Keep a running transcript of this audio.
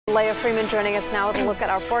Leah Freeman joining us now with a look at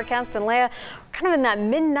our forecast. And Leah, kind of in that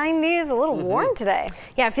mid-90s, a little warm today.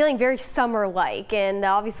 Yeah, feeling very summer-like, and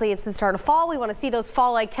obviously it's the start of fall. We want to see those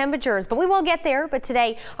fall-like temperatures, but we will get there. But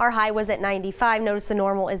today our high was at 95. Notice the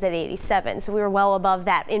normal is at 87, so we were well above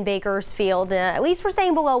that in Bakersfield. At least we're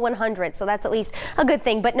staying below 100, so that's at least a good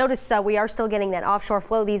thing. But notice we are still getting that offshore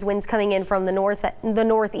flow. These winds coming in from the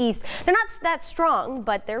northeast. They're not that strong,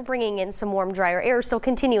 but they're bringing in some warm, drier air, still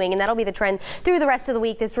continuing, and that'll be the trend through the rest of the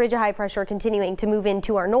week. This ridge of high pressure continuing to move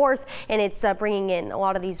into our north, and it's bringing in a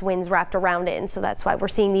lot of these winds wrapped around it, and so that's why we're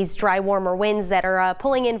seeing these dry, warmer winds that are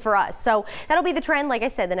pulling in for us. So that'll be the trend. Like I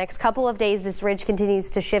said, the next couple of days this ridge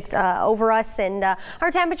continues to shift over us, and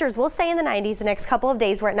our temperatures will stay in the 90s the next couple of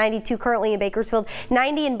days. We're at 92 currently in Bakersfield,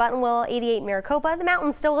 90 in Buttonwell, 88 in Maricopa. The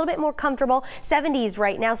mountains still a little bit more comfortable, 70s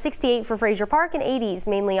right now, 68 for Fraser Park, and 80s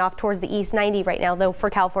mainly off towards the east, 90 right now though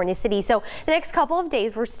for California City. So the next couple of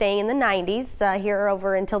days we're staying in the 90s here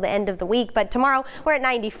over until the end of the week, but tomorrow we're at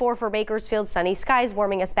 94 for Bakersfield, sunny skies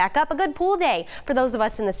warming us back up. A good pool day for those of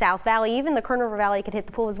us in the South Valley. Even the Kern River Valley could hit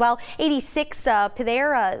the pool as well. 86 up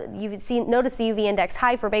there. Notice the UV index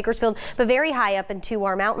high for Bakersfield, but very high up into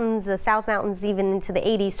our mountains, the South Mountains, even into the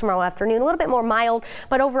 80s tomorrow afternoon. A little bit more mild,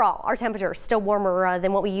 but overall our temperature is still warmer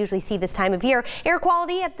than what we usually see this time of year. Air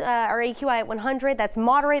quality at our AQI at 100. That's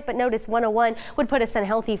moderate, but notice 101 would put us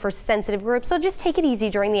unhealthy for sensitive groups. So just take it easy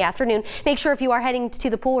during the afternoon. Make sure if you are heading to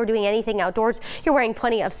the pool or doing anything outdoors, you're wearing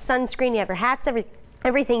plenty of sunscreen. You have your hats,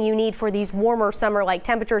 everything you need for these warmer summer-like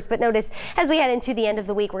temperatures. But notice as we head into the end of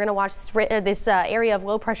the week, we're going to watch this area of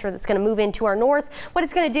low pressure that's going to move into our north. What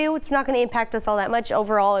it's going to do, it's not going to impact us all that much.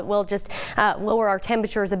 Overall, it will just lower our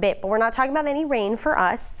temperatures a bit, but we're not talking about any rain for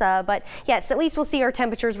us. But yes, at least we'll see our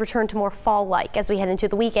temperatures return to more fall-like as we head into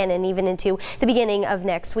the weekend and even into the beginning of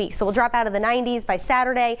next week. So we'll drop out of the 90s by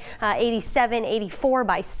Saturday, 87, 84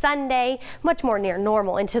 by Sunday, much more near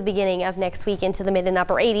normal into the beginning of next week into the mid and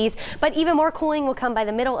upper 80s. But even more cooling will come by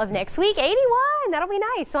the middle of next week. 81, that'll be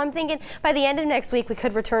nice. So I'm thinking by the end of next week we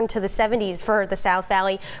could return to the 70s for the South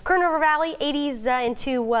Valley. Kern River Valley, 80s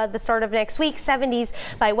into the start of next week, 70s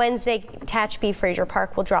by Wednesday. Tehachapi, Fraser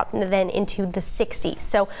Park will drop then into the 60s.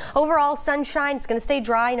 So overall sunshine. It's going to stay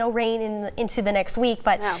dry, no rain into the next week,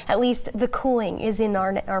 but at least the cooling is in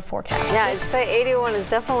our forecast. Yeah, I'd say 81 is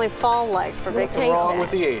definitely fall-like for Bakersfield. What's wrong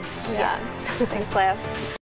with the 80s? Yes. Thanks, Leah.